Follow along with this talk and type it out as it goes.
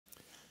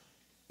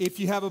If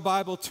you have a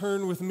Bible,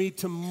 turn with me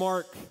to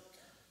Mark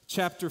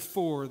chapter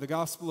 4, the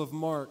Gospel of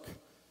Mark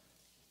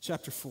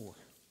chapter 4.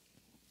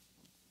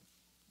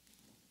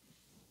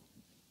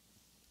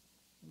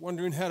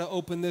 Wondering how to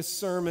open this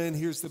sermon?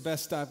 Here's the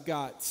best I've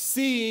got.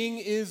 Seeing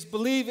is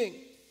believing,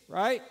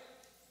 right?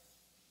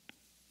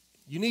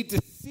 You need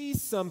to see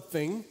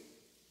something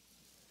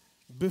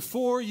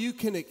before you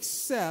can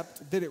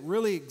accept that it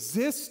really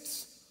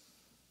exists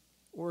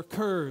or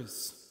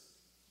occurs.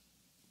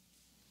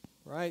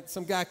 Right?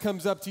 Some guy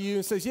comes up to you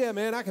and says, yeah,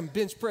 man, I can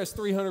bench press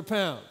 300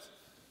 pounds.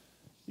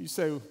 You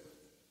say,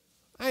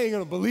 I ain't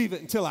going to believe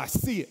it until I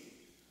see it.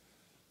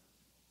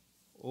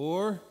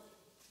 Or,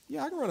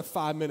 yeah, I can run a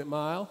 5-minute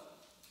mile.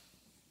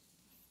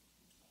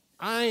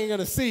 I ain't going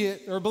to see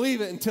it or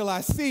believe it until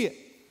I see it.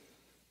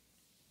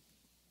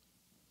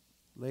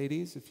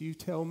 Ladies, if you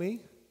tell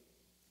me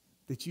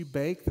that you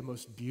bake the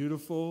most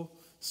beautiful,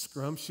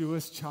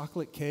 scrumptious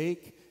chocolate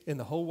cake in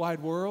the whole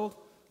wide world,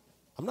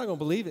 I'm not going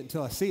to believe it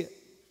until I see it.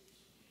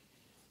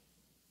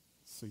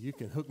 So you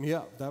can hook me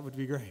up. That would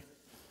be great.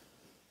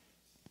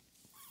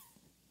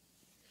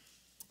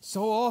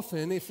 So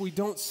often, if we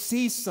don't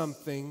see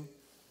something,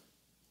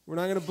 we're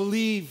not going to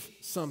believe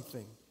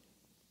something.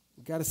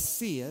 We've got to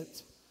see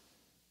it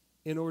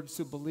in order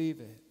to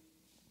believe it.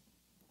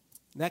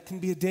 That can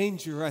be a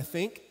danger, I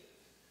think,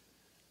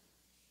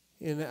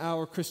 in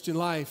our Christian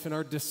life, in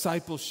our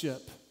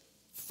discipleship,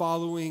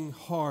 following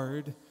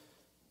hard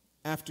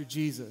after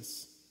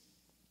Jesus.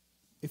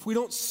 If we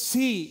don't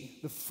see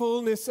the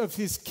fullness of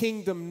his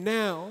kingdom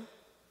now,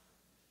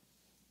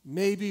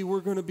 maybe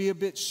we're going to be a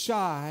bit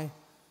shy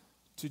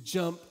to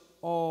jump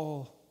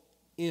all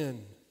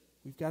in.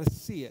 We've got to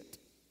see it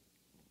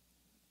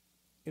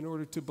in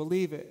order to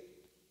believe it.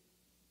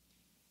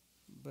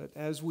 But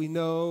as we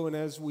know and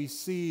as we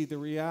see the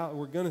reality,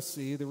 we're going to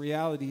see the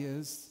reality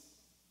is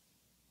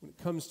when it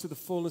comes to the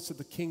fullness of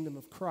the kingdom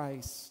of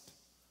Christ,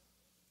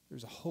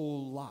 there's a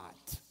whole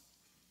lot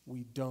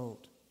we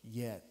don't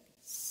yet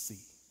see.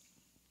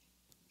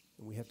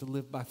 And we have to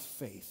live by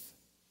faith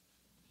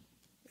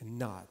and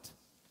not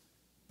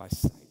by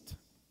sight.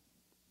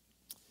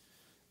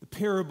 The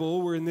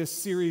parable, we're in this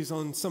series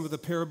on some of the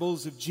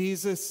parables of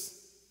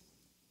Jesus,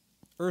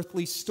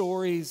 earthly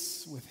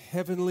stories with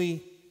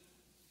heavenly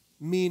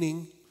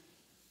meaning.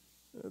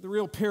 The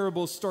real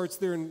parable starts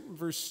there in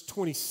verse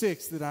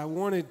 26 that I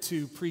wanted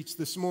to preach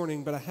this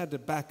morning, but I had to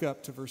back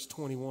up to verse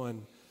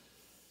 21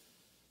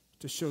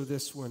 to show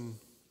this one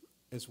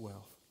as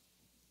well.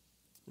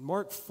 In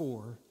Mark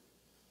 4,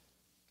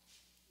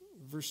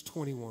 verse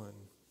 21,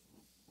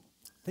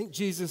 I think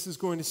Jesus is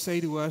going to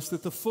say to us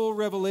that the full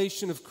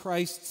revelation of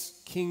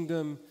Christ's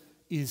kingdom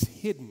is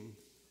hidden,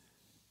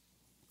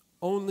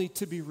 only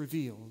to be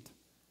revealed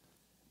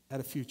at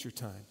a future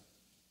time.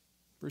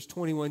 Verse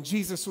 21,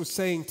 Jesus was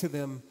saying to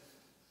them,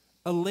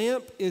 a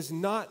lamp is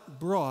not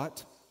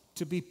brought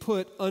to be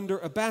put under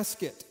a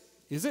basket,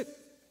 is it?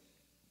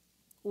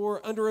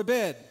 Or under a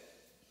bed?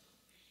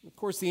 Of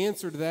course, the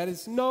answer to that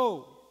is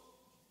no.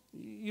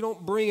 You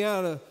don't bring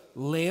out a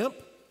lamp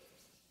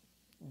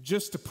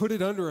just to put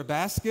it under a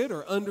basket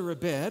or under a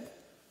bed.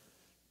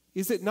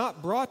 Is it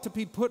not brought to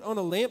be put on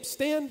a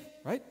lampstand?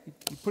 Right?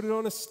 You put it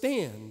on a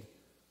stand.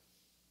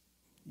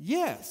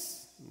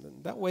 Yes.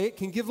 That way it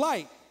can give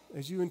light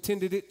as you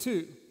intended it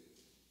to.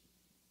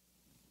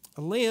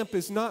 A lamp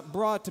is not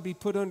brought to be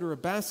put under a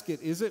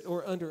basket, is it?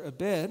 Or under a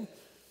bed.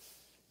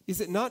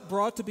 Is it not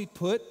brought to be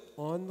put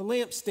on the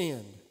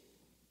lampstand?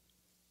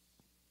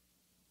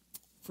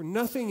 For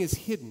nothing is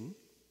hidden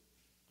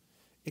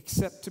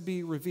except to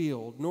be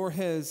revealed, nor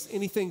has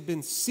anything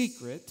been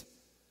secret,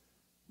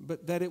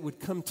 but that it would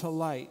come to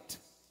light.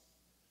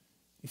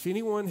 If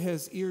anyone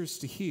has ears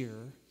to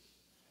hear,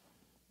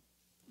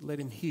 let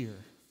him hear.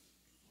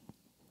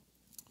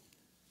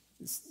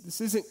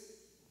 This isn't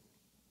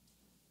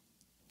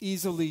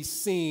easily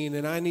seen,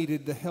 and I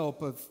needed the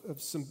help of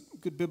some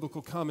good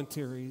biblical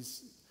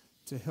commentaries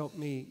to help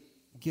me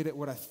get at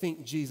what I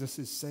think Jesus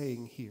is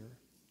saying here.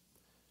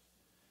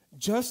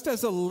 Just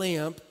as a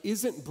lamp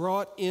isn't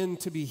brought in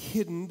to be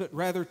hidden, but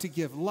rather to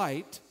give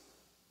light,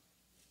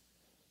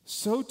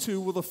 so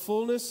too will the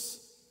full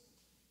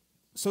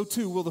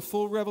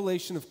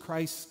revelation of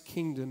Christ's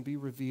kingdom be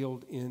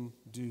revealed in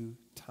due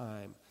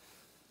time.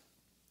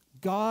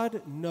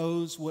 God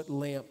knows what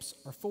lamps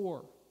are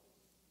for.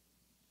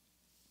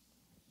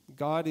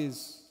 God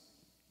is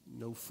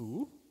no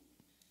fool.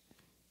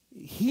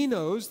 He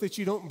knows that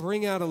you don't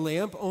bring out a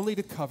lamp only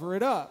to cover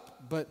it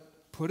up, but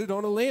put it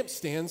on a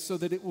lampstand so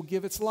that it will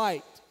give its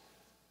light.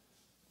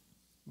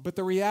 But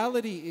the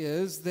reality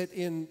is that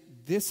in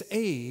this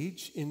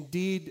age,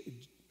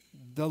 indeed,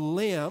 the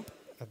lamp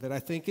that I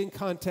think in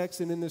context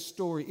and in this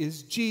story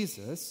is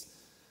Jesus.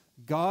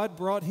 God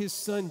brought his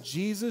son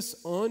Jesus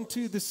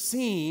onto the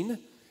scene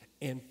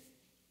and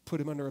put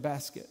him under a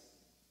basket.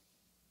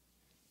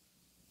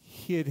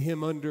 Hid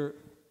him under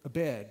a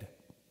bed.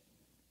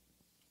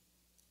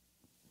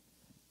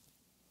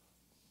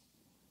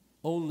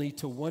 Only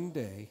to one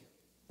day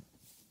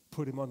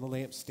put him on the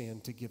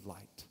lampstand to give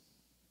light.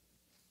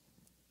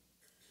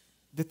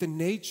 that the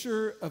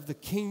nature of the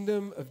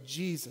kingdom of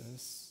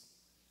Jesus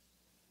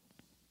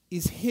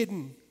is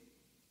hidden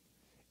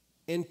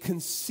and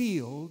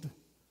concealed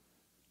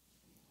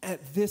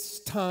at this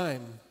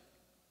time,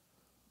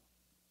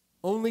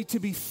 only to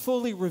be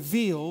fully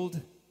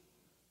revealed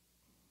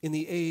in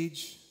the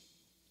age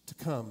to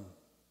come.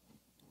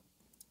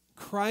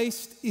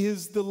 Christ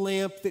is the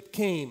lamp that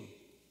came,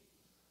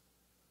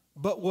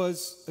 but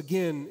was,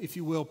 again, if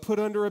you will, put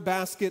under a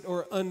basket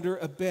or under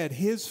a bed.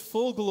 His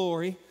full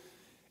glory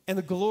and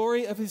the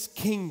glory of his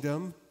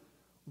kingdom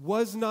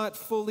was not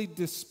fully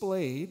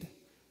displayed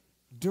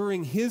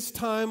during his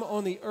time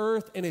on the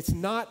earth, and it's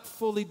not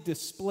fully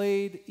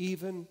displayed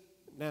even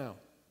now.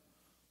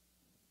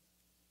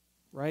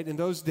 Right? In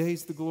those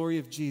days, the glory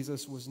of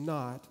Jesus was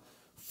not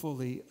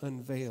fully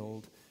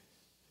unveiled.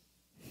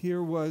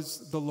 Here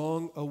was the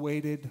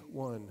long-awaited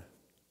one.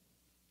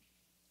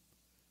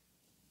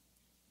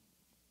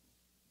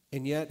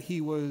 And yet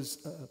he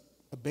was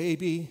a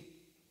baby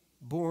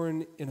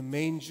born in a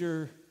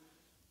manger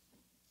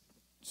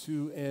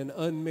to an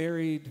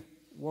unmarried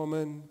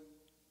woman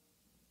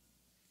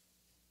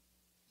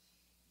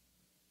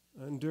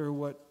under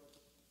what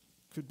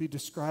could be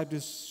described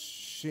as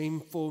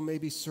shameful,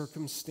 maybe,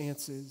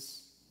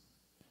 circumstances.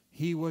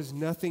 He was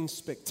nothing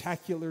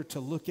spectacular to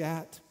look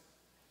at.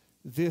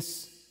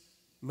 This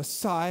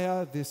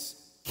Messiah,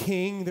 this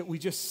King that we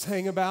just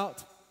sang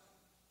about,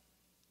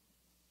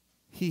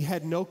 he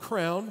had no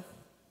crown.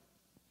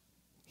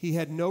 He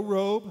had no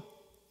robe.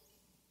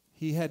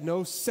 He had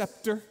no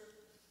scepter.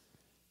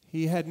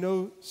 He had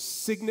no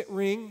signet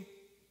ring.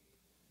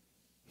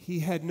 He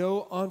had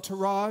no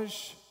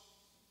entourage.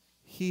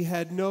 He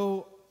had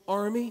no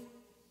army.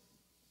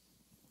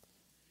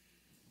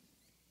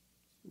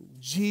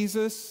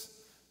 Jesus,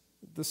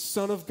 the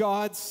Son of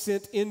God,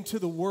 sent into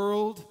the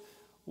world,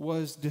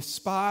 was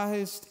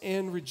despised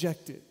and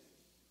rejected.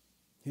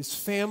 His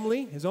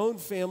family, his own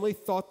family,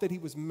 thought that he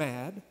was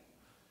mad.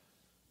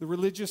 The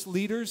religious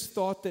leaders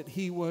thought that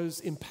he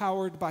was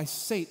empowered by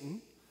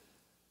Satan.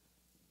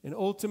 And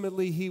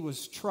ultimately, he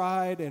was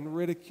tried and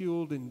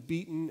ridiculed and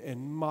beaten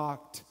and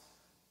mocked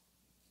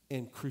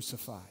and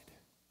crucified,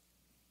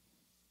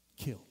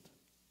 killed.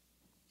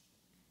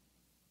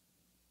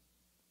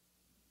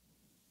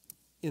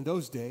 In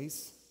those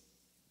days,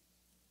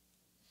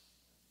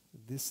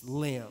 this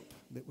lamp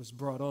that was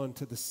brought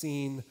onto the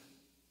scene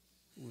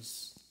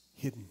was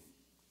hidden.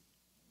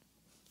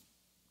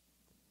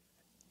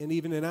 And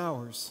even in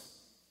ours,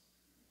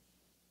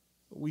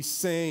 we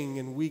sang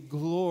and we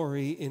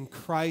glory in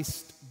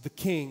Christ the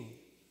King.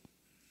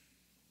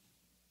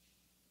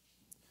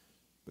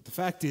 But the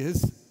fact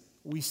is,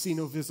 we see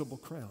no visible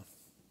crown.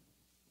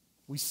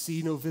 We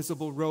see no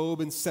visible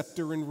robe and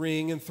scepter and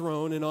ring and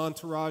throne and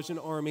entourage and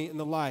army and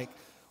the like.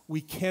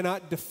 We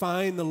cannot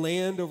define the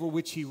land over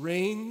which he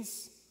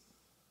reigns.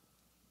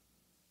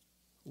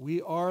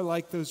 We are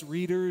like those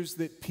readers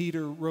that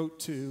Peter wrote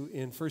to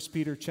in 1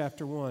 Peter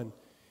chapter 1.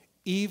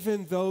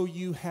 Even though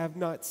you have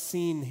not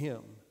seen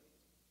him,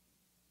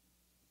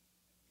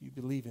 you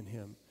believe in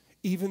him.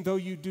 Even though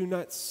you do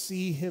not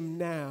see him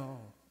now,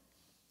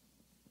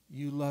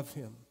 you love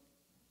him.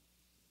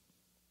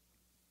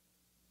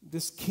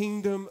 This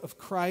kingdom of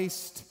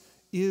Christ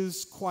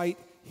is quite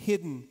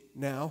hidden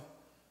now.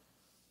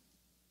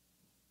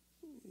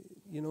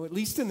 You know, at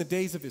least in the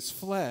days of his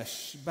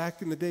flesh,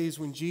 back in the days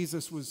when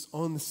Jesus was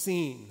on the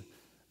scene,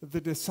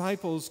 the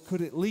disciples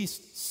could at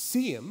least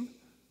see him.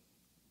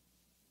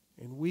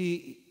 And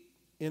we,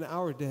 in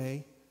our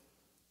day,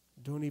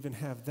 don't even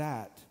have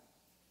that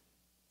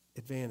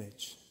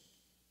advantage.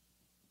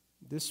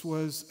 This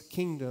was a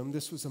kingdom,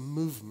 this was a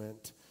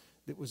movement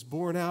that was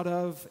born out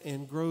of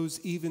and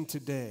grows even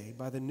today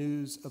by the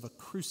news of a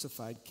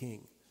crucified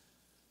king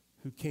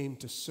who came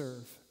to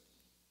serve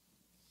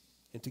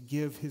and to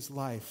give his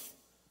life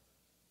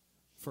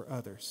for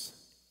others.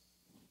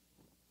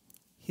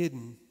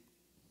 Hidden,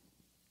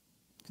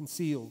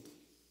 concealed,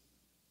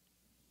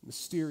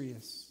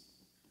 mysterious,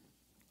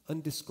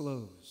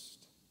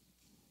 undisclosed.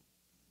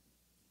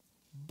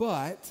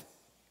 But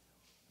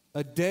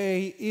a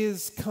day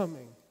is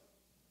coming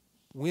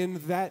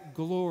when that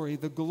glory,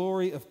 the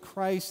glory of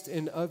Christ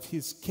and of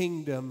his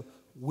kingdom,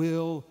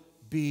 will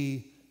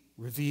be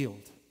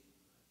revealed.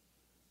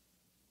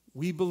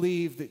 We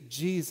believe that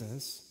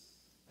Jesus,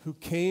 who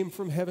came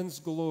from heaven's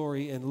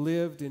glory and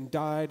lived and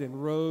died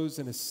and rose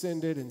and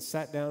ascended and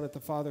sat down at the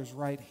Father's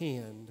right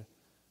hand,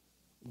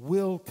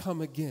 will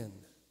come again.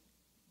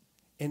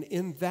 And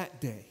in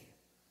that day,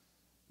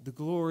 the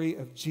glory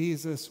of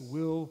Jesus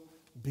will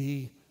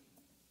be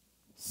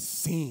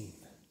seen.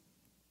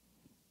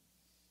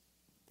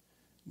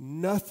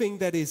 Nothing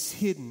that is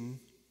hidden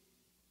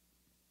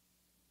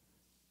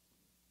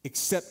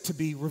except to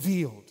be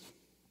revealed.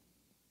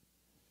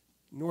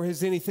 Nor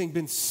has anything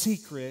been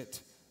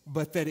secret,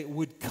 but that it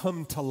would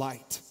come to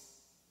light.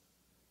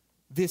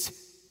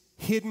 This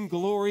hidden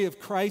glory of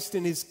Christ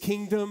and his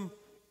kingdom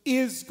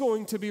is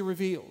going to be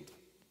revealed.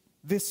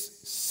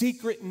 This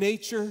secret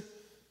nature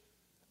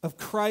of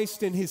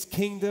Christ and his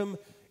kingdom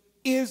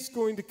is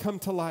going to come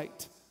to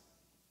light.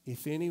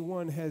 If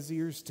anyone has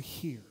ears to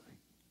hear,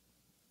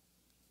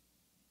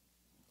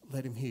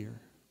 let him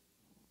hear.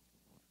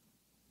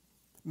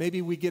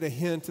 Maybe we get a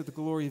hint of the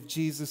glory of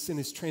Jesus in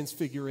his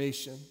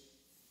transfiguration.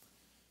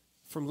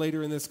 From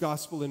later in this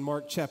gospel in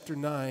Mark chapter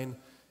 9,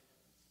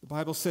 the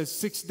Bible says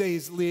 6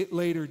 days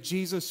later,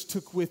 Jesus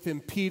took with him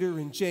Peter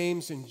and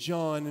James and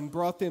John and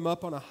brought them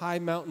up on a high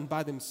mountain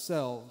by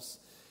themselves.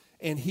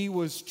 And he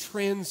was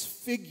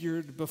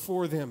transfigured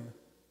before them.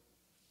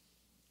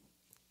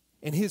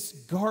 And his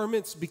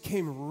garments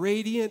became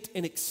radiant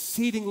and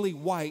exceedingly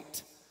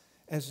white,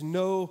 as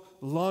no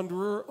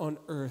launderer on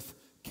earth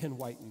can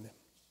whiten them.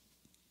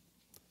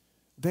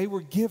 They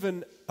were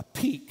given a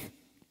peek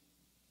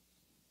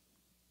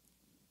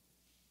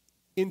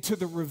into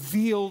the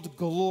revealed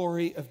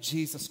glory of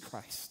Jesus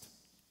Christ.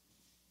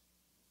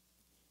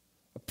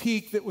 A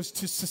peek that was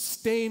to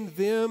sustain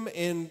them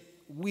and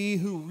we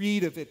who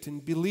read of it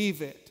and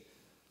believe it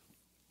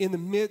in the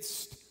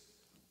midst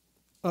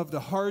of the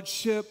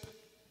hardship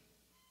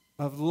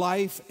of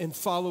life and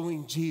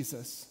following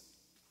Jesus.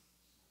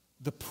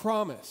 The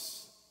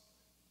promise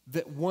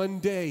that one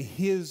day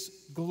his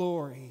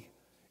glory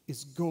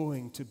is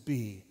going to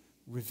be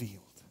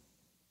revealed.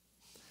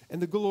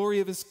 And the glory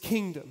of his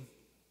kingdom,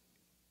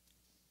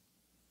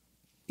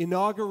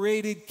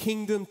 inaugurated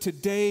kingdom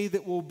today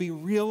that will be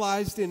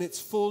realized in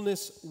its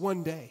fullness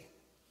one day.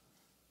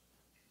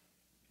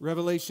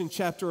 Revelation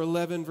chapter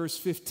 11, verse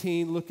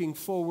 15, looking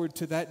forward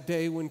to that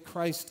day when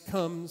Christ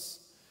comes.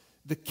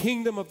 The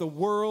kingdom of the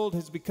world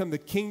has become the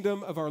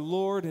kingdom of our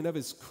Lord and of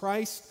his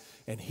Christ,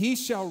 and he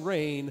shall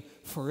reign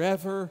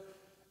forever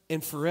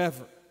and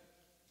forever.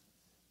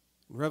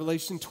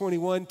 Revelation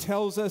 21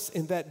 tells us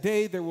in that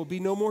day there will be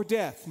no more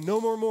death,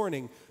 no more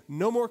mourning,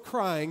 no more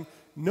crying,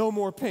 no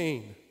more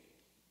pain.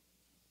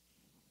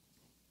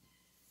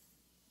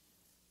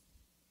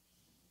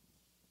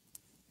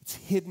 It's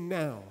hidden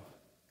now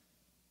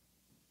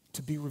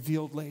to be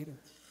revealed later.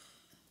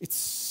 It's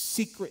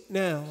secret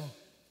now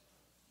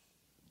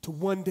to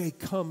one day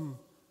come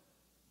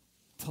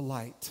to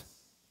light.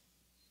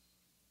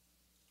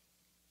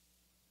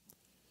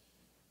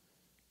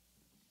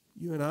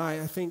 You and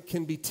I think,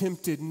 can be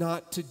tempted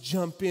not to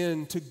jump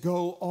in, to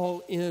go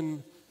all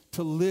in,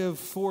 to live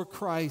for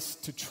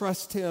Christ, to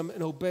trust him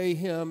and obey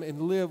him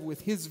and live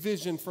with his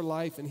vision for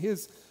life and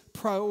his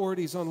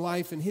priorities on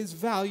life and his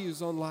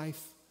values on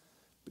life,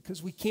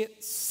 because we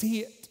can't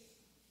see it.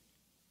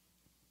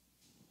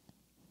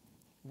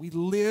 We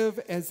live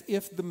as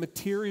if the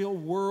material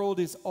world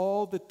is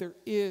all that there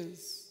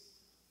is.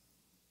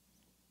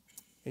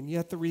 And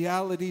yet the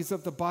realities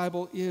of the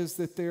Bible is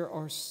that there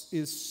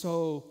is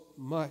so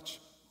much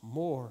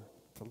more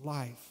to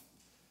life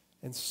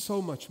and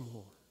so much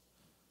more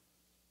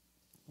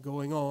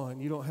going on.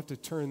 You don't have to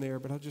turn there,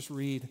 but I'll just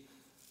read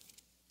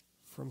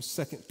from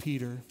 2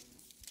 Peter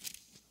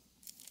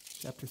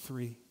chapter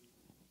 3.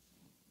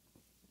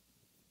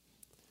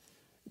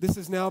 This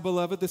is now,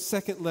 beloved, the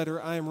second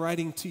letter I am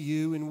writing to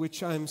you, in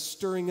which I am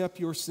stirring up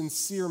your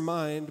sincere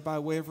mind by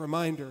way of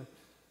reminder,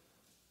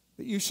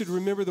 that you should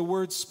remember the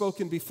words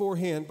spoken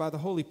beforehand by the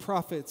holy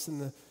prophets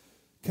and the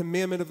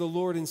commandment of the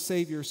Lord and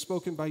Savior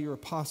spoken by your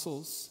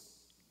apostles.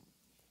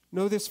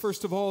 Know this,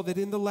 first of all, that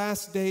in the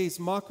last days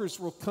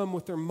mockers will come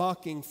with their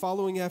mocking,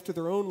 following after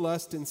their own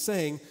lust and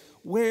saying,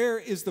 "Where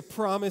is the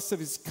promise of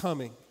his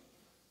coming?"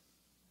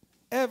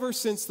 Ever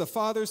since the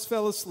fathers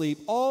fell asleep,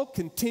 all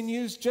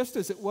continues just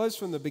as it was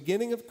from the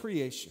beginning of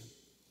creation.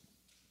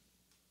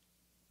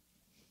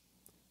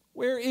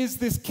 Where is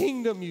this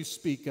kingdom you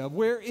speak of?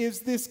 Where is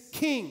this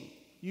king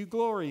you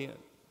glory in?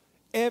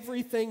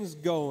 Everything's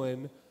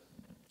going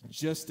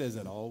just as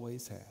it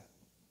always has.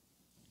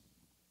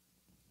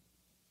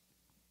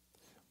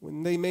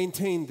 When they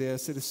maintain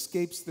this, it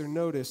escapes their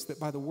notice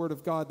that by the word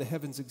of God the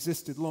heavens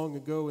existed long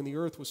ago, and the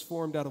earth was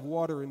formed out of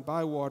water and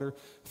by water,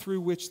 through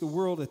which the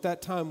world at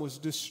that time was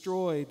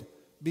destroyed,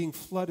 being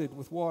flooded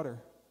with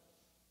water.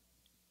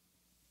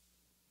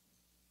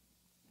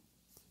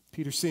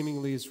 Peter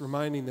seemingly is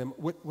reminding them,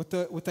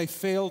 what they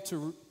fail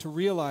to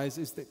realize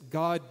is that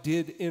God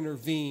did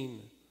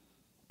intervene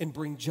and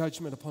bring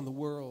judgment upon the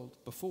world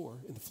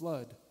before in the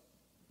flood.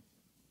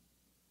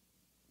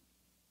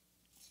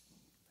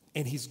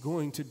 And he's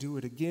going to do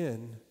it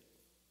again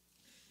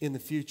in the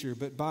future.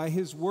 But by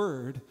his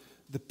word,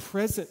 the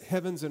present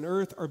heavens and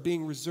earth are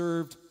being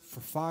reserved for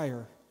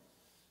fire,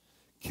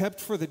 kept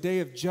for the day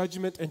of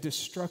judgment and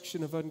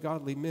destruction of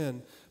ungodly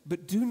men.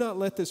 But do not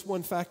let this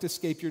one fact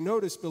escape your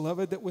notice,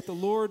 beloved, that with the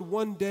Lord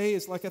 1 day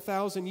is like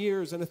 1,000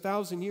 years, and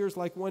 1,000 years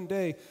like 1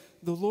 day.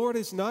 The Lord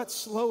is not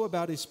slow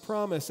about his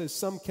promise, as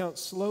some count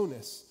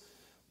slowness,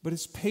 but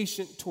is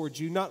patient towards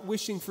you, not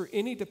wishing for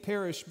any to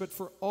perish, but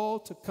for all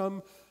to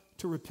come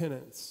to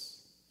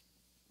repentance.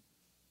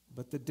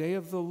 But the day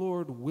of the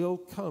Lord will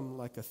come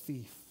like a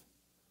thief,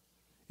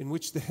 in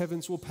which the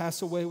heavens will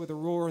pass away with a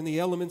roar, and the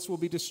elements will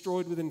be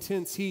destroyed with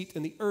intense heat,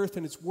 and the earth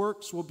and its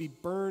works will be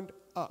burned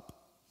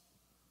up.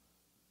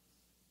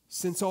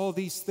 Since all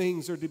these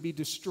things are to be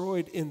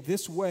destroyed in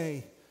this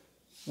way,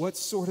 What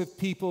sort of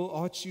people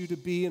ought you to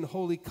be in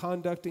holy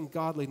conduct and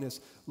godliness,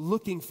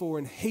 looking for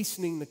and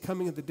hastening the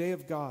coming of the day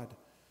of God,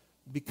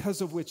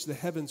 because of which the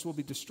heavens will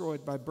be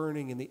destroyed by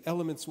burning and the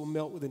elements will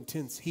melt with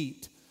intense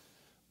heat.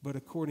 But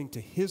according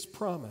to his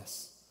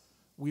promise,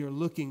 we are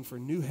looking for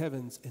new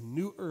heavens and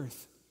new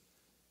earth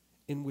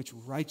in which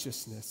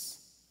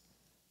righteousness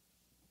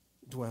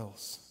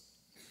dwells.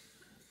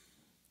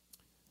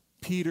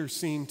 Peter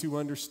seemed to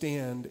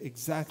understand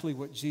exactly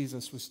what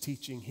Jesus was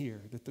teaching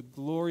here, that the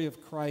glory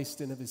of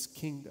Christ and of his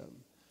kingdom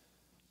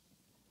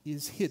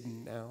is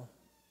hidden now.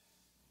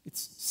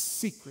 It's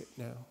secret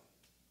now.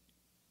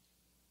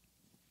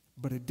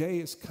 But a day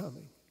is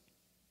coming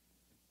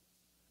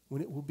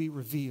when it will be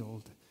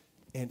revealed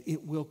and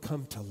it will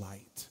come to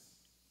light.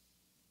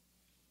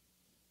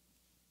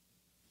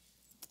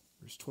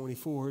 Verse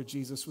 24,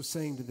 Jesus was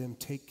saying to them,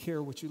 take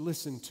care what you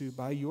listen to.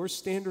 By your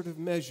standard of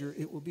measure,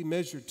 it will be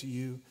measured to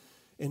you,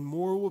 and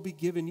more will be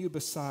given you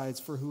besides.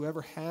 For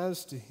whoever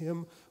has, to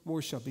him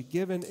more shall be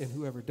given, and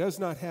whoever does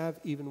not have,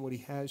 even what he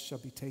has shall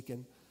be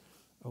taken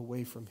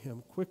away from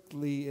him.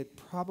 Quickly, it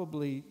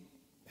probably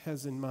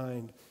has in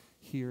mind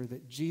here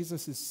that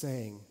Jesus is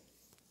saying,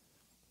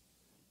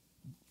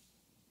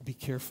 be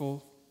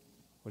careful.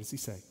 What does he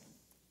say?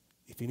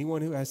 If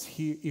anyone who has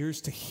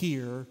ears to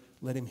hear,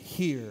 let him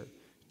hear.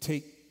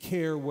 Take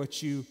care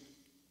what you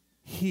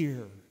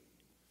hear.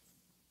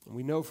 And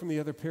we know from the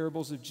other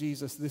parables of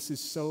Jesus, this is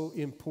so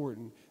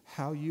important.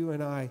 How you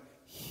and I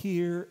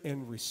hear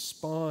and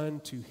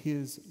respond to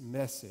his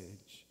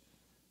message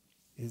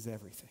is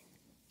everything.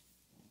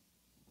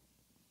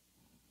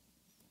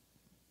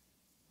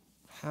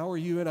 How are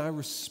you and I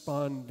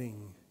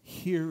responding,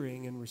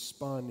 hearing and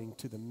responding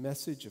to the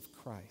message of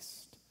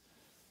Christ?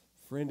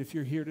 Friend, if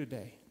you're here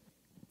today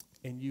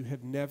and you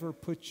have never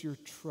put your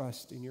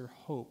trust and your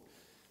hope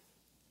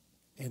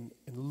and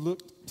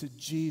looked to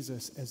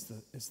Jesus as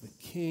the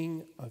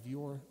King of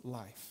your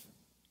life,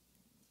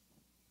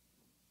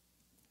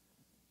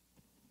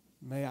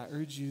 may I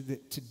urge you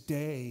that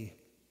today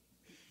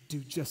do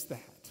just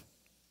that.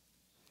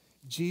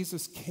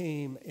 Jesus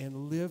came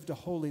and lived a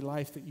holy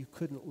life that you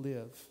couldn't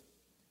live.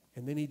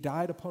 And then he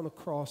died upon a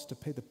cross to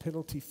pay the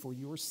penalty for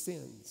your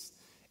sins.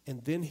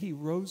 And then he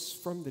rose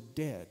from the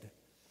dead,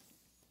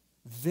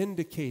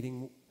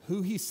 vindicating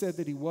who he said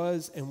that he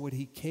was and what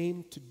he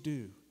came to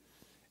do.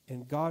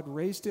 And God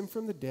raised him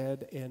from the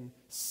dead and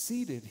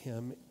seated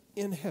him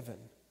in heaven.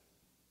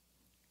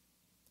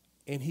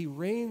 And he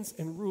reigns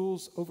and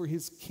rules over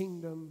his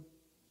kingdom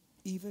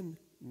even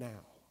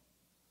now.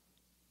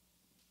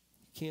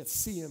 You can't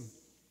see him.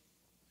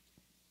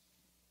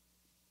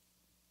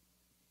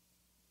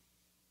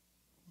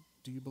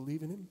 Do you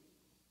believe in him?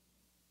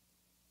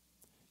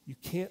 You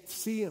can't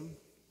see him.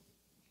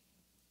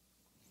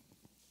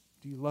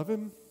 Do you love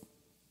him?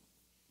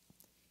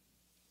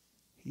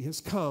 He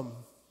has come,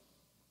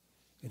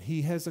 and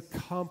he has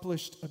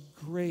accomplished a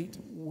great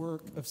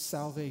work of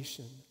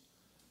salvation,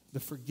 the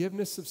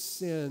forgiveness of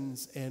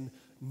sins and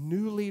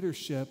new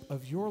leadership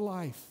of your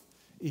life.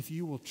 If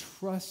you will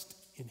trust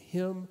in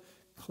him,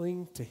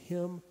 cling to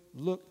him,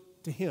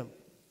 look to him.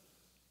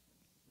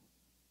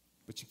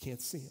 But you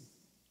can't see him.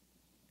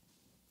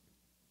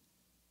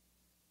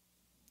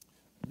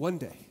 One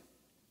day,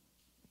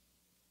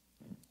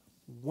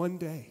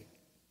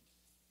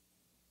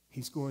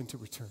 he's going to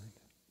return.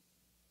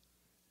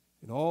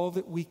 And all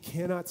that we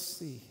cannot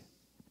see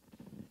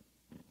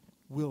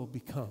will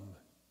become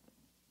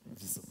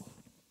visible.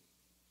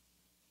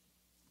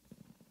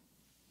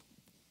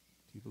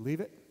 Do you believe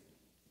it?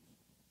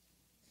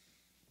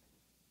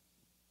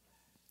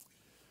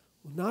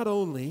 Well, not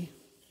only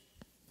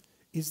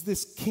is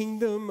this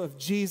kingdom of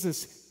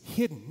Jesus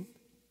hidden,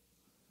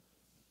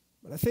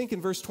 but I think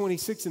in verse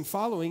 26 and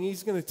following,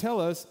 he's going to tell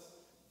us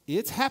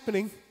it's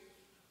happening.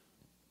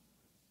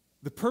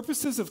 The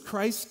purposes of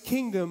Christ's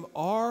kingdom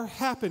are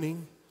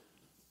happening,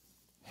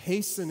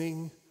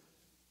 hastening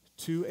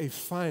to a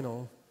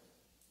final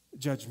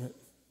judgment.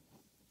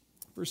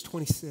 Verse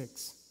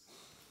 26.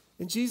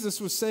 And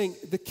Jesus was saying,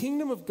 the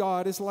kingdom of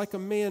God is like a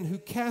man who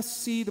casts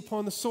seed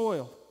upon the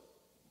soil.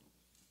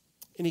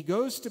 And he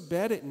goes to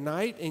bed at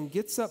night and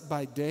gets up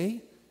by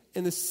day,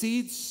 and the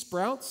seed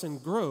sprouts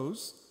and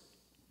grows.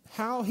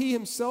 How he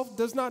himself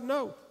does not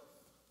know.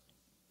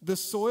 The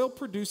soil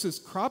produces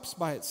crops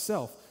by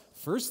itself.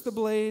 First the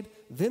blade,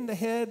 then the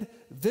head,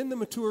 then the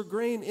mature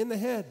grain in the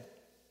head.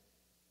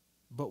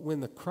 But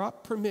when the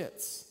crop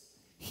permits,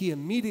 he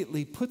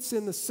immediately puts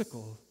in the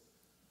sickle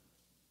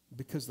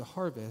because the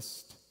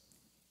harvest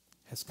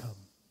has come.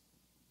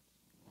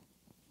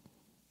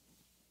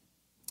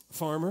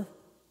 Farmer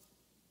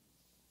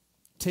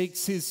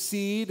takes his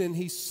seed and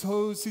he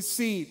sows his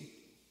seed.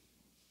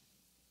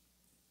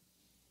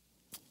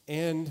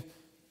 And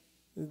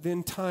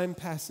then time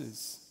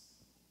passes.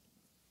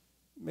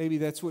 Maybe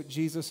that's what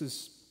Jesus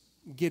is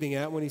getting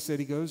at when he said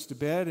he goes to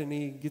bed and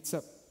he gets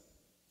up.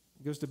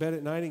 He goes to bed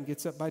at night and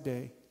gets up by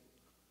day.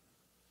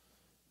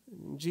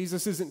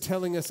 Jesus isn't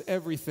telling us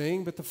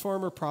everything, but the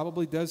farmer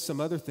probably does some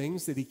other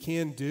things that he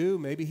can do.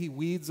 Maybe he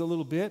weeds a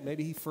little bit.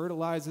 Maybe he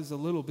fertilizes a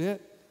little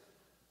bit.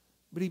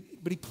 But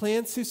he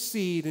plants his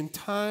seed, and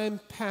time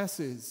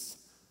passes.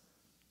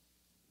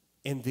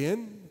 And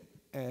then,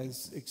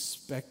 as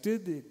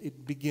expected,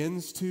 it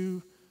begins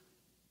to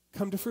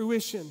come to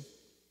fruition.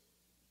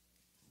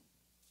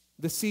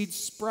 The seed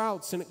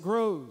sprouts and it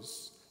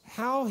grows.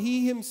 How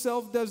he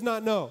himself does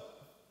not know.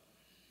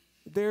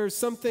 There are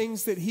some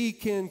things that he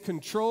can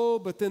control,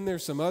 but then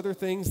there's some other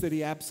things that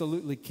he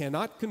absolutely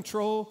cannot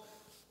control.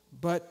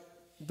 But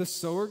the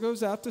sower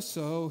goes out to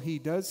sow, he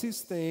does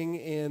his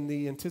thing, and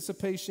the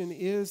anticipation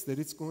is that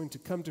it's going to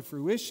come to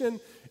fruition,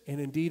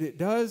 and indeed it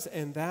does,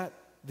 and that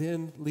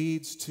then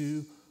leads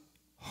to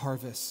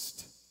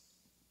harvest.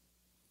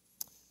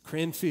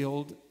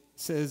 Cranfield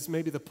says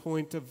maybe the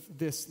point of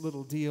this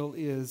little deal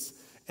is,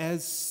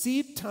 as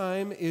seed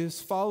time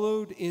is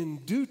followed in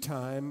due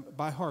time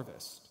by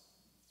harvest.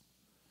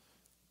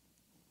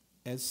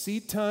 As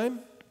seed time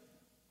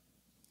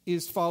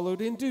is followed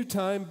in due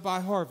time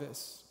by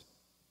harvest,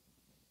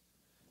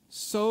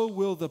 so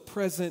will the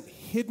present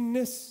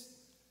hiddenness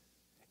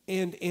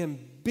and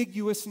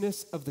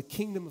ambiguousness of the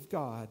kingdom of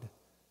God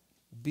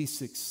be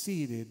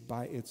succeeded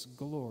by its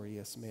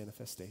glorious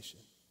manifestation.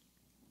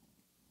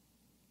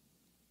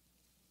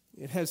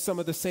 It has some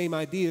of the same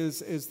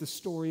ideas as the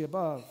story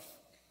above.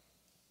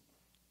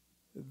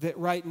 That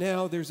right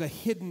now there's a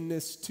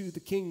hiddenness to the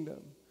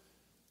kingdom.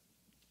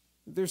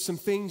 There's some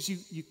things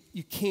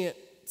you can't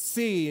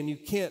see and you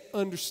can't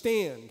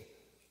understand,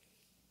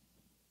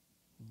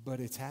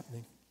 but it's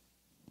happening.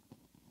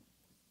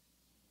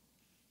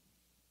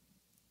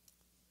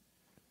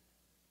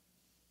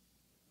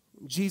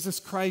 Jesus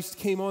Christ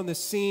came on the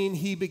scene.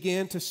 He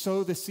began to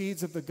sow the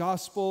seeds of the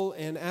gospel,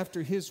 and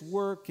after his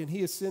work, and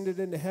he ascended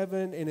into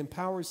heaven and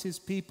empowers his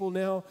people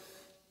now,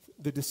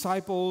 the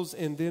disciples,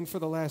 and then for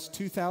the last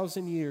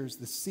 2,000 years,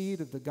 the seed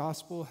of the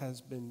gospel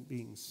has been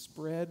being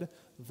spread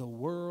the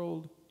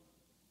world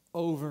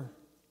over.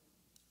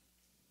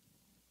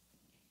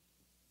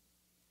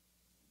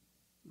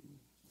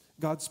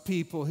 God's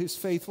people, his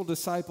faithful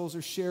disciples,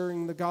 are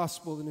sharing the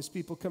gospel, and his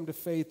people come to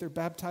faith. They're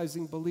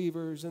baptizing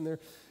believers, and they're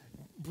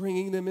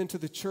bringing them into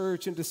the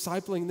church and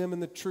discipling them in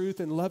the truth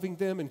and loving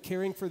them and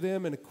caring for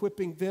them and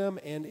equipping them,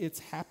 and it's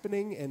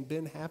happening and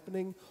been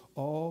happening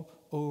all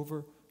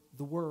over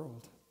the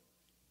world.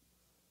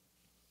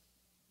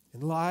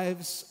 And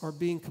lives are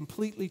being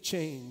completely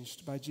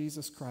changed by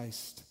Jesus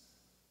Christ.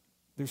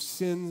 Their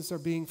sins are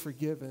being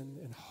forgiven,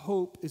 and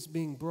hope is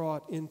being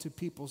brought into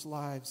people's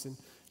lives, and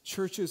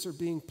churches are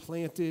being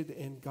planted,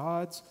 and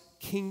God's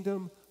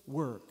kingdom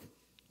work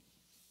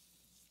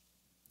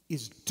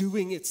is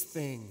doing its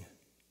thing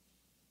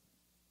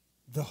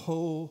the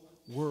whole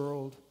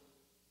world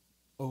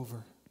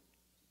over.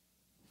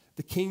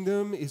 The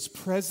kingdom is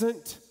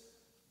present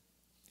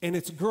and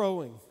it's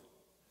growing.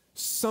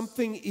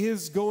 Something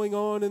is going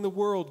on in the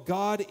world.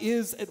 God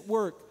is at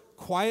work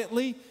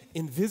quietly,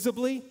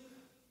 invisibly.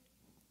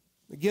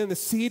 Again, the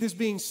seed is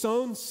being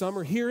sown. Some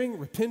are hearing,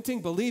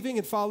 repenting, believing,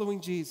 and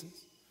following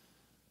Jesus.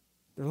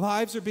 Their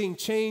lives are being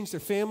changed. Their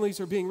families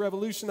are being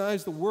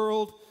revolutionized. The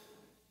world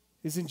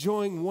is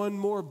enjoying one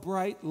more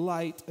bright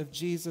light of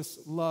Jesus'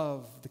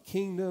 love. The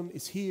kingdom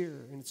is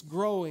here, and it's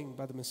growing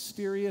by the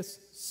mysterious,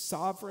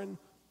 sovereign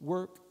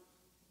work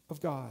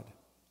of God.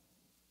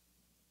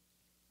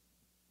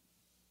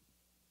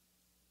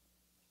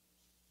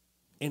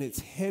 And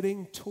it's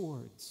heading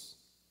towards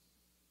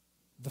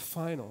the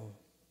final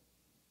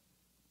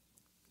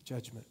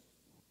judgment.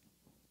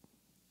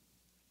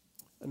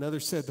 Another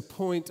said the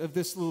point of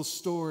this little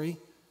story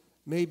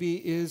maybe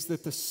is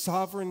that the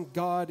sovereign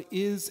God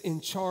is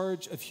in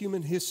charge of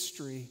human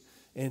history,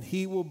 and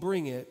he will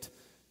bring it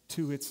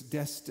to its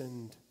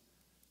destined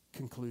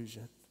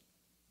conclusion.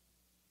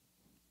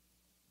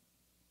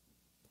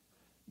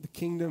 The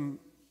kingdom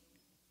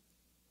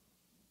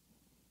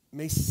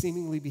may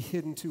seemingly be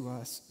hidden to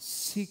us,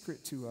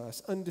 secret to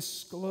us,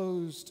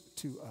 undisclosed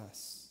to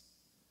us,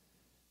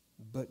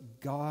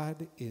 but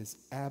God is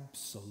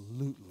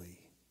absolutely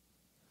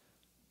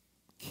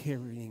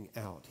carrying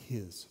out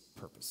his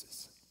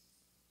purposes.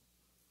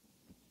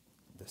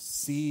 The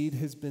seed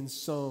has been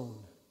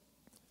sown,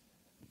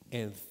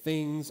 and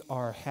things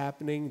are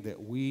happening that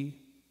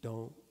we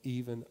don't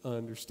even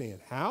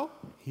understand. How?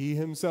 He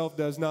himself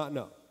does not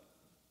know.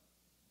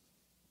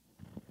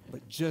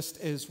 But just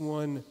as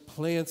one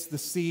plants the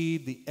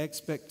seed, the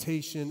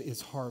expectation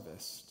is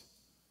harvest.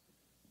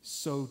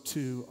 So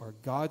too are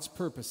God's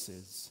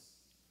purposes.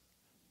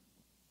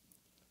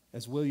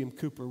 As William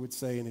Cooper would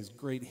say in his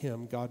great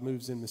hymn, God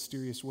Moves in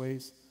Mysterious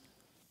Ways,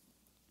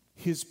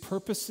 his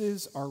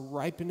purposes are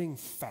ripening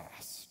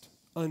fast,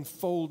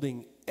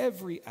 unfolding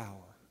every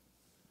hour.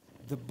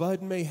 The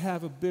bud may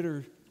have a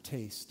bitter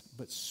taste,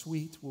 but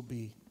sweet will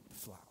be the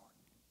flower.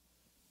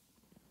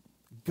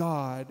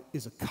 God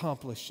is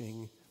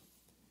accomplishing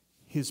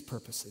his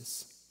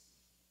purposes.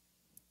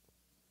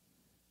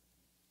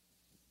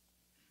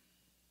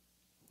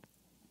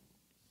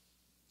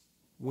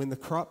 When the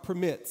crop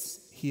permits,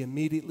 he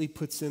immediately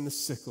puts in the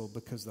sickle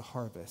because the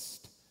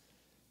harvest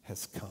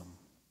has come.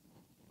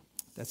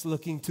 That's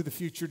looking to the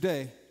future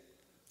day.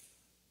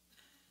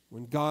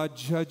 when God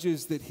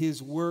judges that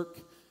his work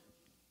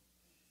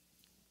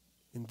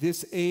in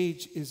this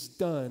age is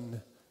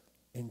done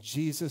and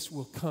Jesus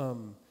will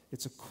come.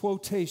 It's a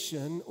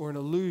quotation or an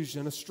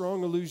allusion, a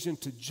strong allusion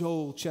to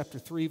Joel chapter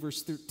 3,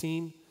 verse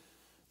 13,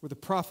 where the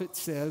prophet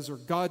says, or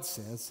God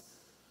says,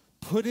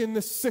 "Put in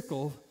the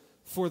sickle,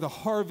 for the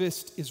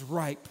harvest is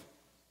ripe.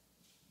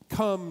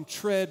 Come,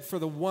 tread, for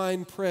the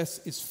winepress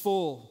is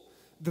full.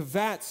 The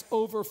vats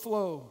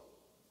overflow,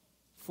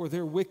 for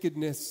their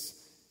wickedness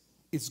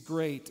is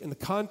great." In the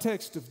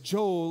context of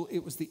Joel,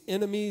 it was the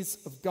enemies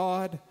of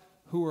God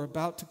who were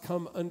about to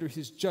come under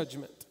his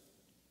judgment.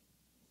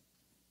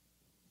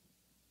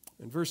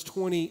 In verse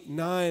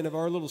 29 of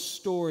our little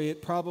story,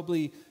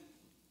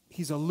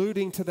 he's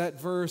alluding to that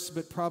verse,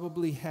 but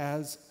probably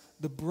has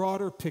the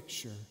broader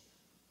picture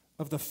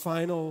of the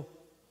final,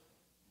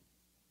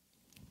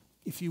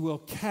 if you will,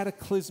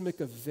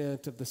 cataclysmic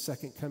event of the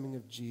second coming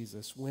of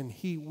Jesus, when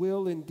he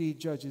will indeed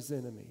judge his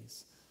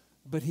enemies,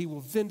 but he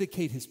will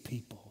vindicate his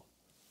people,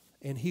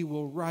 and he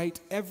will right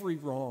every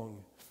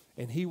wrong,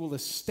 and he will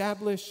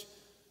establish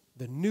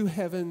the new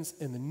heavens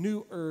and the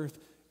new earth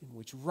in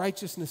which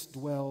righteousness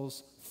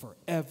dwells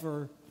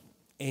forever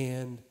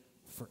and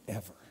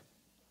forever.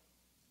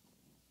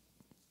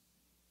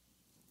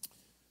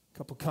 A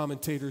couple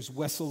commentators,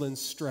 Wessel and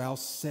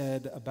Strauss,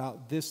 said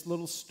about this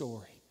little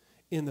story,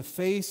 in the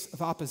face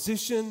of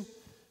opposition,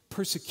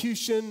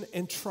 persecution,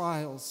 and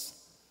trials,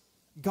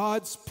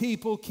 God's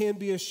people can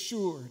be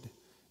assured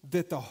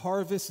that the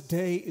harvest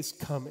day is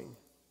coming,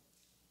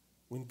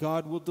 when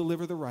God will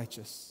deliver the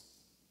righteous,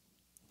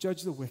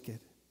 judge the wicked,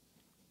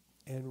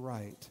 and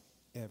right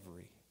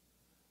every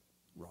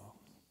wrong.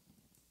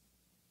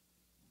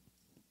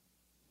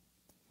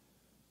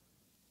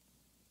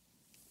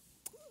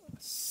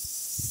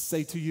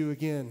 Say to you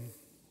again,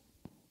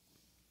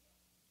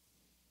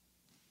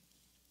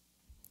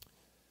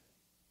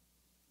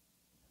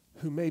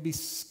 who may be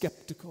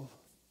skeptical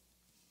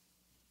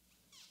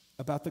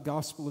about the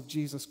gospel of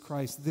Jesus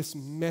Christ, this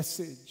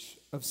message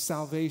of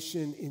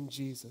salvation in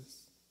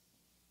Jesus.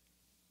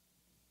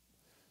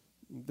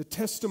 The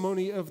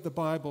testimony of the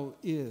Bible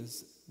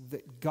is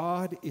that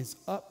God is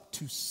up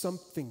to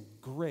something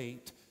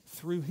great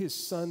through his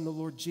Son, the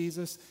Lord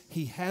Jesus.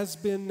 He has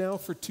been now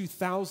for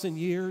 2,000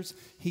 years.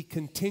 He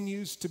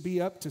continues to be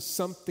up to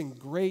something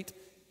great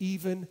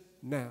even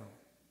now.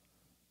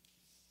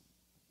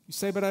 You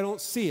say, but I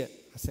don't see it.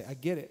 I say, I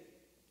get it.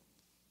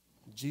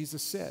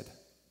 Jesus said,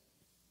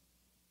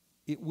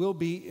 it will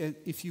be,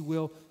 if you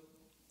will,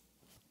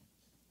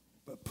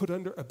 put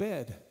under a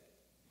bed,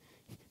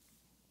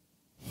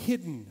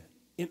 hidden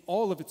in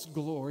all of its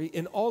glory,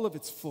 in all of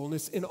its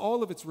fullness, in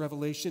all of its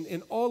revelation,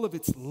 in all of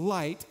its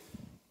light.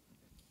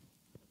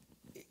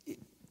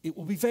 It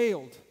will be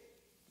veiled.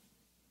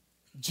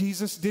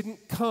 Jesus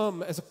didn't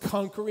come as a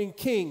conquering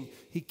king.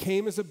 He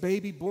came as a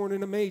baby born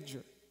in a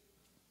manger.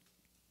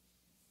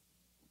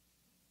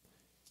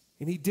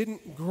 And he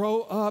didn't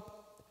grow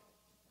up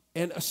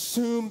and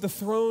assume the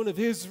throne of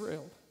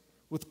Israel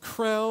with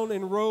crown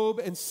and robe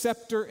and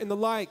scepter and the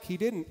like. He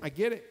didn't. I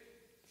get it.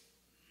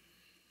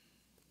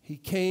 He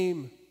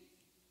came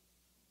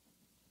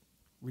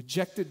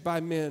rejected by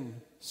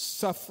men,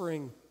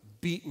 suffering,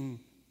 beaten,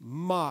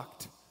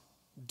 mocked,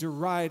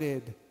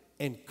 derided,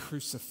 and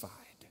crucified.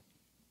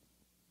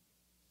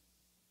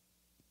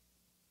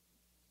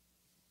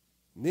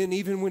 And then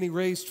even when he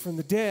raised from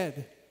the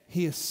dead,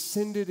 he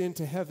ascended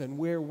into heaven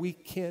where we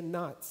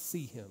cannot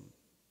see him.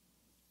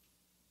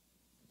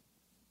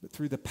 But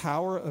through the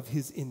power of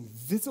his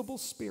invisible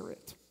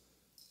Spirit,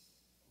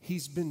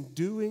 he's been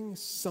doing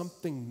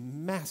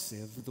something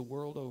massive the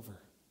world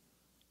over,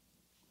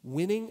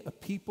 winning a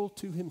people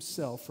to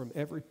himself from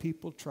every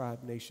people,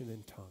 tribe, nation,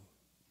 and tongue,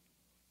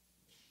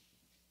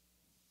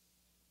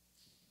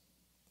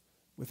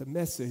 with a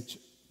message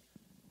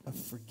of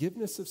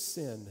forgiveness of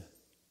sin,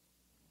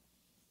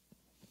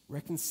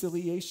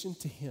 reconciliation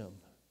to him,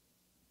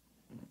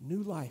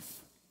 new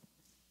life,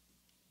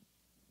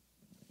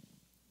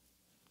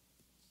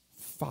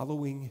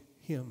 following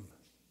him.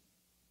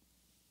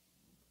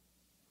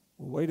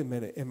 Well, wait a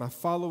minute. Am I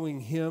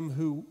following him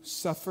who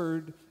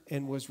suffered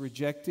and was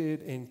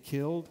rejected and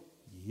killed?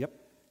 Yep.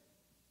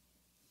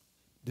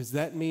 Does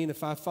that mean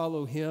if I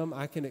follow him,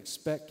 I can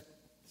expect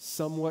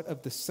somewhat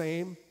of the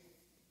same?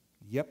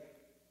 Yep.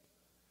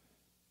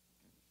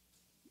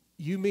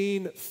 You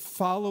mean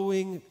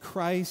following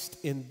Christ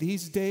in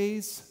these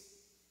days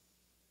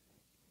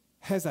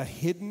has a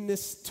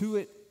hiddenness to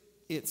it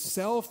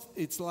itself?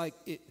 It's like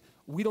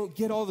we don't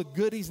get all the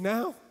goodies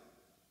now?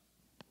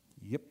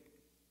 Yep.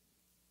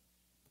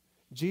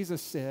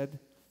 Jesus said,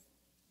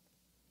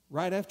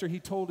 right after he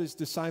told his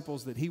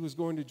disciples that he was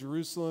going to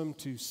Jerusalem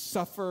to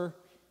suffer,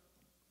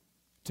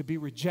 to be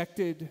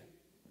rejected,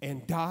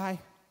 and die,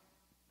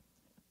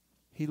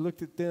 he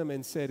looked at them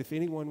and said, if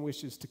anyone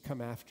wishes to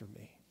come after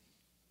me,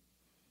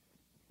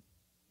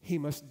 he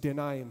must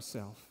deny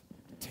himself,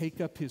 take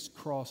up his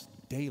cross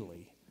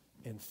daily,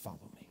 and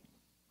follow me.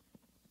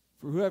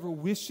 For whoever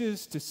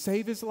wishes to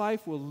save his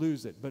life will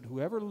lose it, but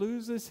whoever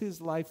loses his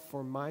life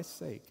for my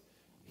sake,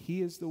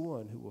 he is the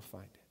one who will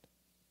find it.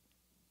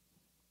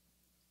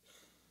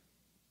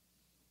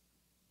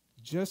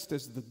 Just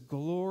as the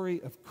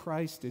glory of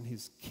Christ in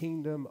his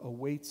kingdom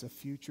awaits a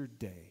future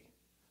day,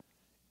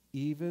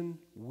 even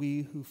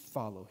we who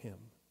follow him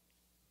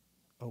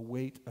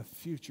await a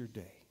future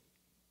day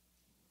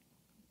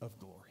of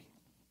glory.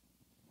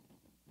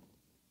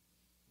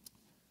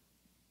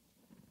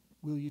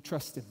 Will you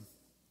trust him?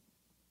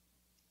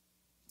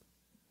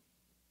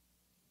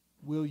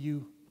 Will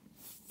you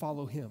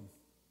follow him?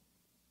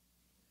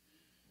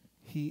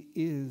 He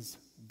is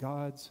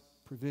God's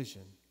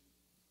provision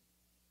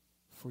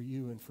for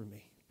you and for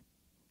me.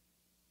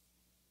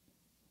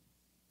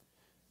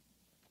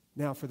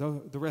 Now, for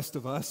the rest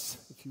of us,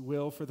 if you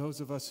will, for those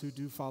of us who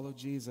do follow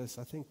Jesus,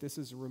 I think this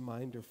is a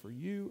reminder for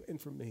you and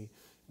for me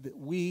that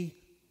we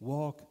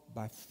walk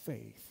by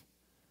faith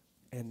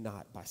and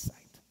not by sight.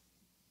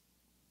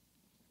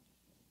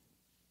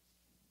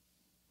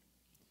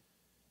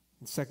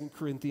 In 2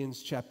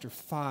 Corinthians chapter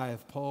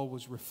 5, Paul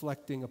was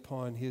reflecting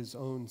upon his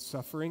own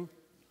suffering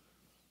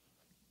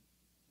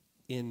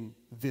in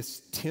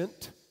this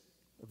tent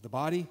of the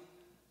body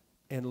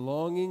and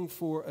longing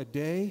for a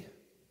day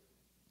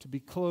to be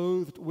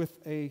clothed with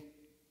a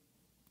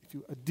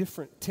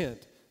different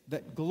tent,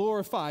 that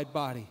glorified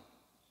body,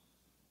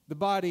 the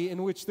body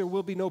in which there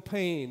will be no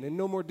pain and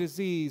no more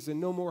disease and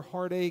no more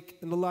heartache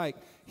and the like.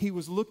 He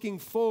was looking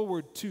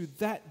forward to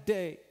that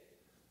day.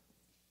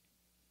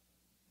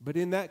 But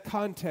in that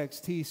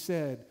context, he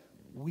said,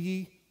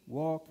 we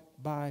walk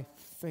by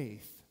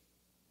faith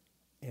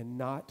and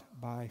not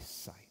by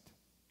sight.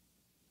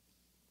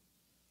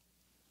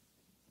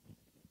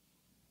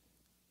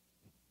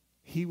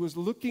 He was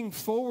looking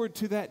forward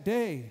to that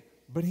day,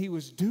 but he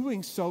was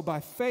doing so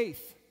by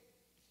faith,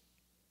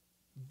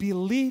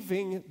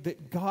 believing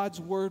that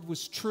God's word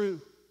was true,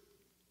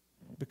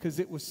 because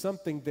it was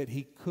something that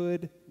he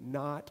could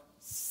not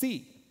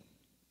see.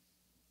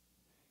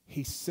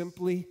 He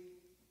simply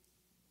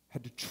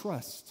had to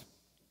trust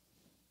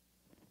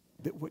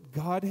that what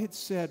God had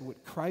said,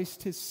 what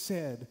Christ has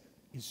said,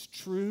 is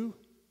true,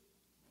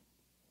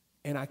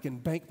 and I can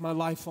bank my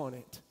life on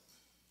it.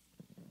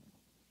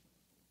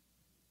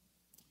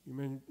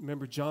 You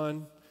remember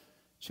John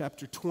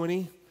chapter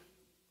 20?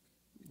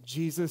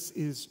 Jesus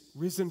is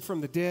risen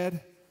from the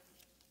dead,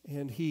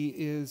 and he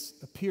is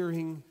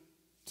appearing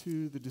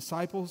to the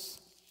disciples,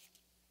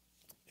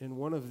 and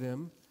one of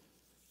them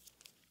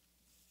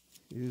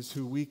is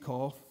who we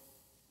call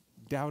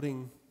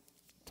Doubting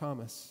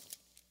Thomas.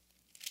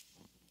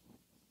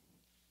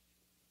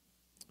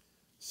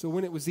 So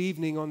when it was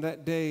evening on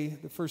that day,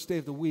 the first day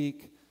of the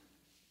week,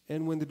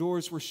 and when the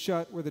doors were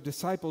shut where the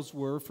disciples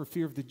were for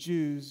fear of the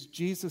Jews,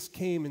 Jesus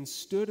came and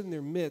stood in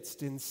their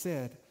midst and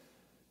said,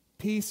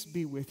 "Peace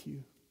be with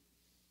you."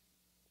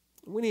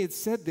 When he had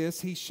said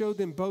this, he showed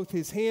them both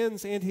his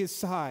hands and his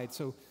side.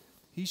 So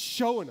he's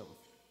showing them.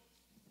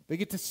 They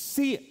get to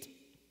see it.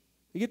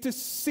 They get to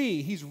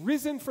see he's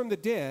risen from the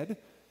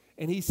dead.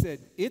 And he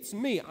said, "It's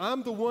me.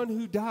 I'm the one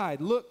who died.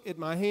 Look at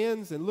my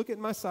hands and look at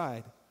my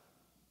side."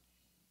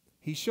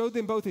 He showed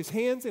them both his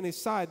hands and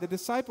his side. The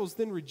disciples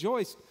then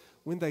rejoiced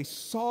when they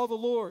saw the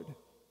Lord.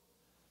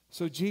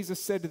 So Jesus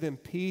said to them,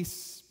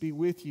 "Peace be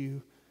with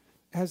you.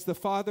 As the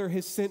Father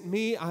has sent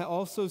me, I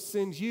also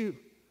send you."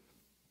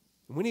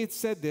 And when he had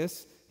said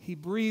this, he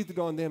breathed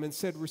on them and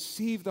said,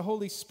 "Receive the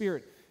Holy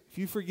Spirit. If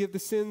you forgive the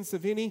sins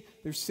of any,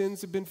 their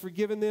sins have been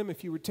forgiven them.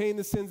 If you retain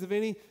the sins of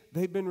any,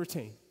 they've been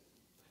retained."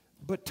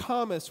 But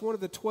Thomas, one of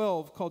the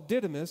 12, called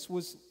Didymus,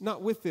 was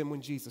not with them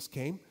when Jesus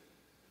came.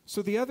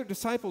 So the other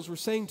disciples were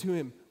saying to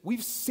him,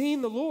 "We've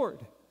seen the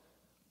Lord."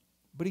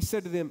 But he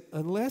said to them,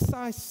 "Unless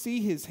I see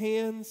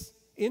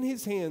in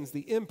his hands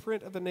the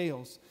imprint of the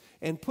nails,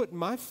 and put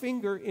my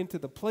finger into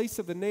the place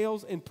of the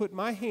nails, and put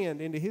my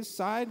hand into his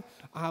side,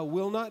 I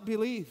will not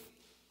believe."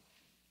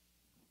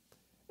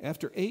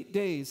 After 8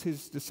 days,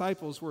 his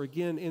disciples were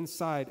again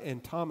inside,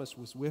 and Thomas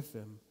was with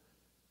them.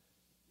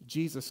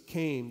 Jesus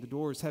came, the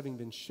doors having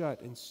been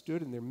shut, and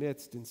stood in their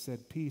midst and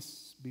said,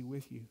 "Peace be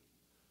with you."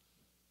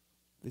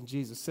 Then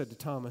Jesus said to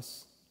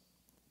Thomas,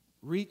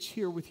 "Reach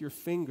here with your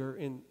finger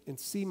and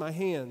see my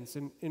hands,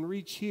 and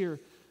reach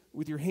here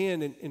with your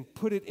hand and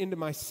put it into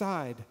my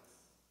side.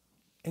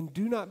 And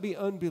do not be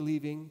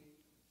unbelieving,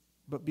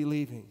 but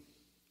believing."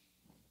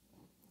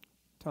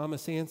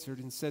 Thomas answered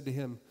and said to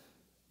him,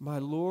 "My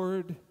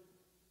Lord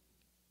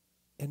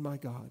and my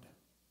God."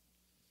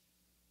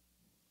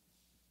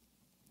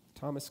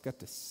 Thomas got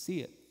to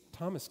see it.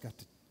 Thomas got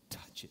to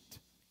touch it.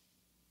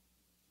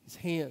 His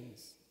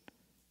hands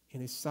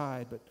and his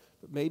side. But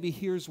maybe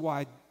here's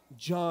why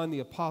John the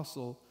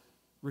Apostle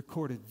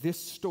recorded this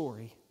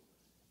story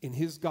in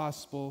his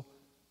gospel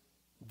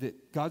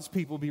that God's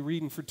people will be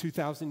reading for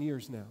 2,000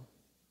 years now.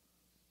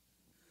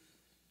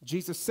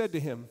 Jesus said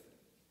to him,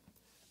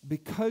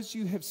 "Because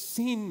you have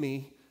seen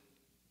me,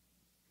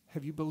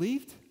 have you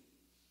believed?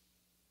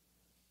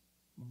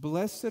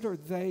 Blessed are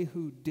they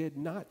who did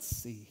not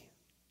see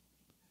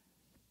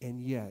and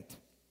yet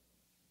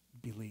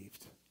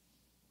believed."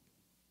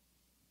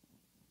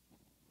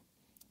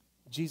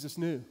 Jesus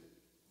knew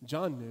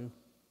John knew,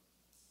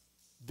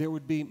 there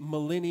would be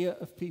millennia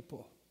of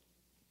people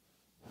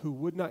who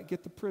would not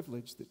get the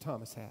privilege that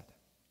Thomas had.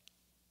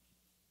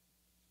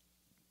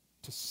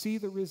 To see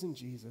the risen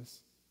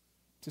Jesus,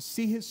 to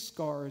see his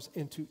scars,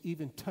 and to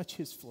even touch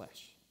his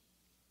flesh.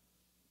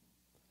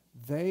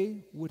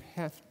 They would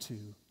have to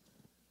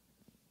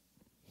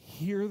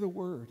hear the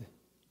word,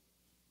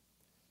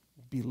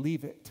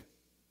 believe it,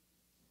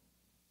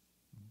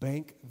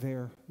 bank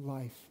their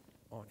life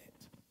on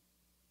it.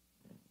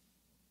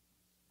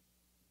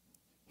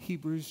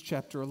 Hebrews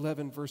chapter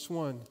 11, verse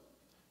 1.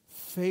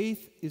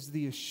 Faith is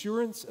the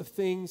assurance of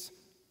things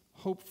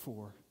hoped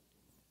for,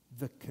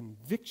 the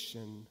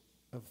conviction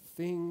of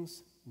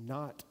things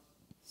not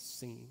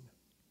seen.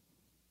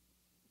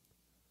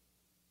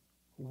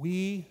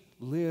 We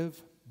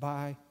live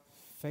by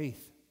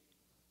faith.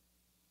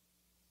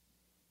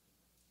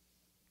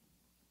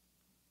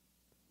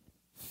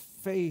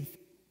 Faith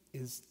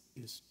is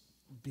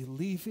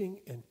believing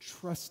and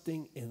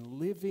trusting and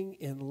living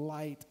in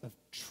light of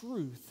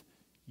truth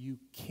you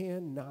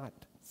cannot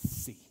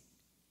see.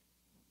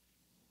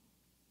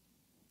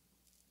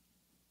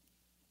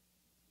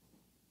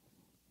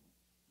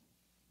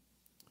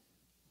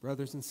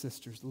 Brothers and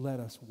sisters, let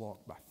us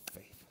walk by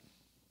faith.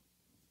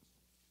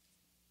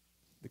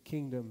 The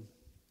kingdom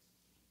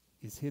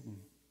is hidden,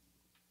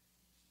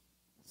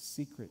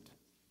 secret,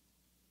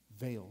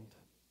 veiled,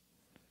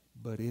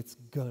 but it's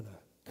gonna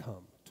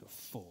come to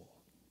full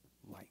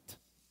light.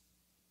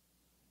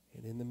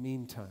 And in the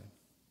meantime,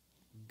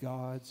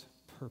 God's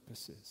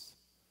purposes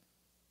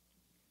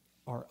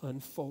are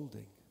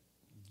unfolding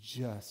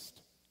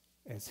just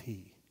as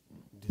he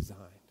designed.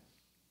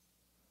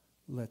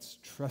 Let's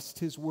trust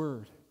his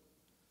word,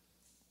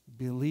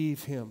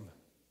 believe him,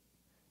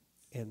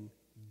 and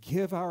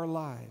give our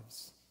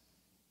lives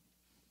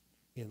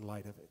in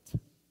light of it.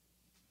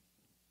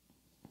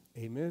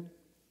 Amen?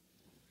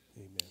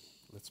 Amen.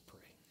 Let's pray.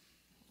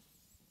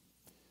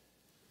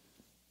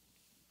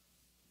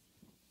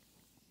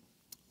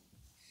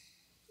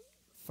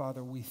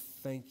 Father, we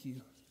thank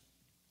you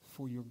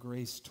for your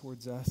grace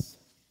towards us.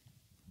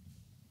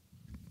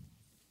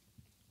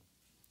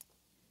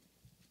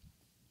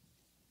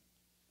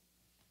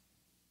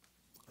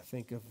 I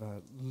think of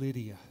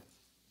Lydia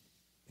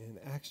in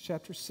Acts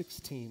chapter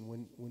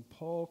 16 when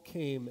Paul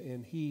came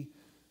and he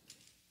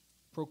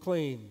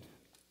proclaimed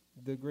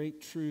the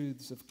great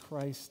truths of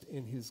Christ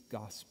in his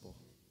gospel.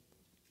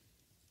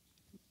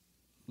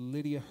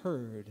 Lydia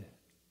heard.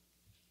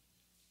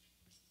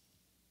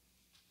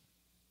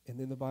 And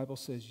then the Bible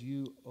says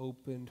you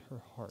opened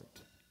her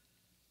heart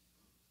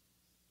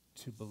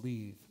to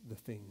believe the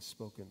things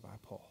spoken by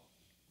Paul.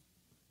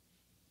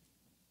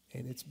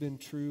 And it's been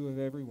true of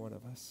every one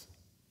of us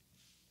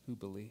who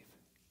believe.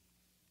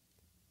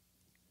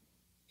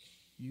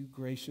 You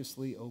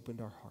graciously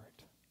opened our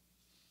heart.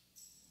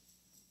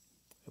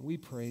 And we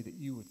pray that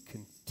you would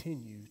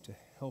continue to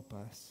help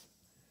us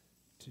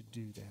to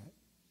do that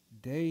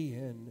day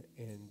in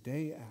and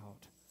day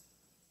out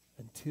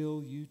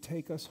until you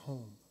take us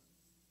home.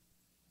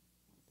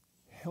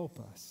 Help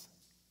us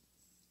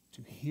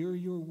to hear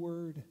your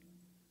word,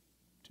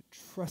 to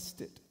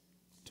trust it,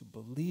 to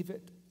believe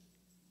it,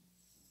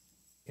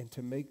 and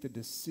to make the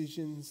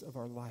decisions of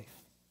our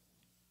life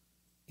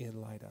in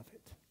light of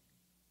it.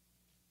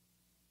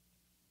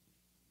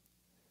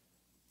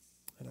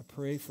 And I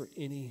pray for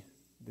any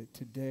that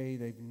today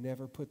they've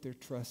never put their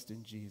trust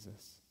in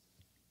Jesus.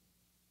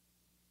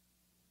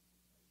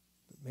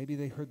 But maybe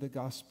they heard the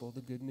gospel, the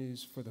good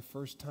news, for the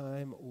first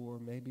time, or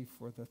maybe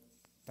for the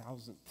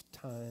 1,000th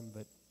time,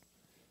 but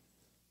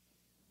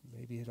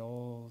maybe it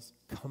all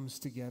comes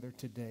together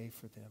today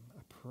for them.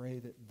 I pray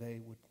that they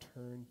would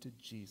turn to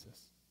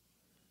Jesus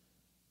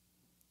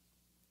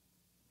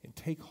and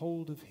take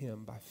hold of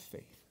him by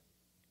faith.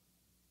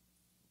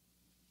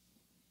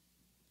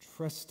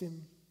 Trust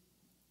him,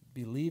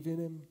 believe in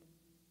him,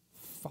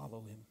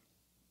 follow him,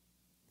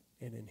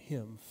 and in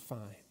him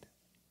find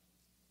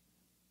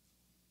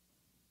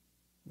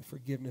the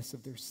forgiveness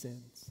of their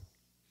sins,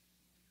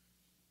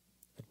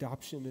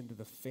 adoption into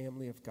the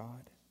family of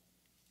God,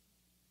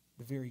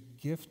 the very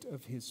gift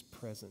of his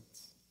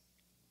presence,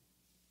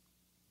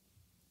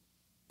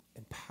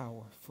 and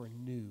power for a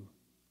new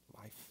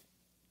life.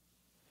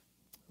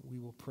 We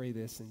will pray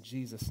this in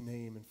Jesus'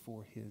 name and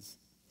for his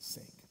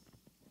sake.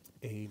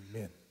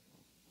 Amen.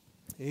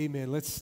 Amen. Let's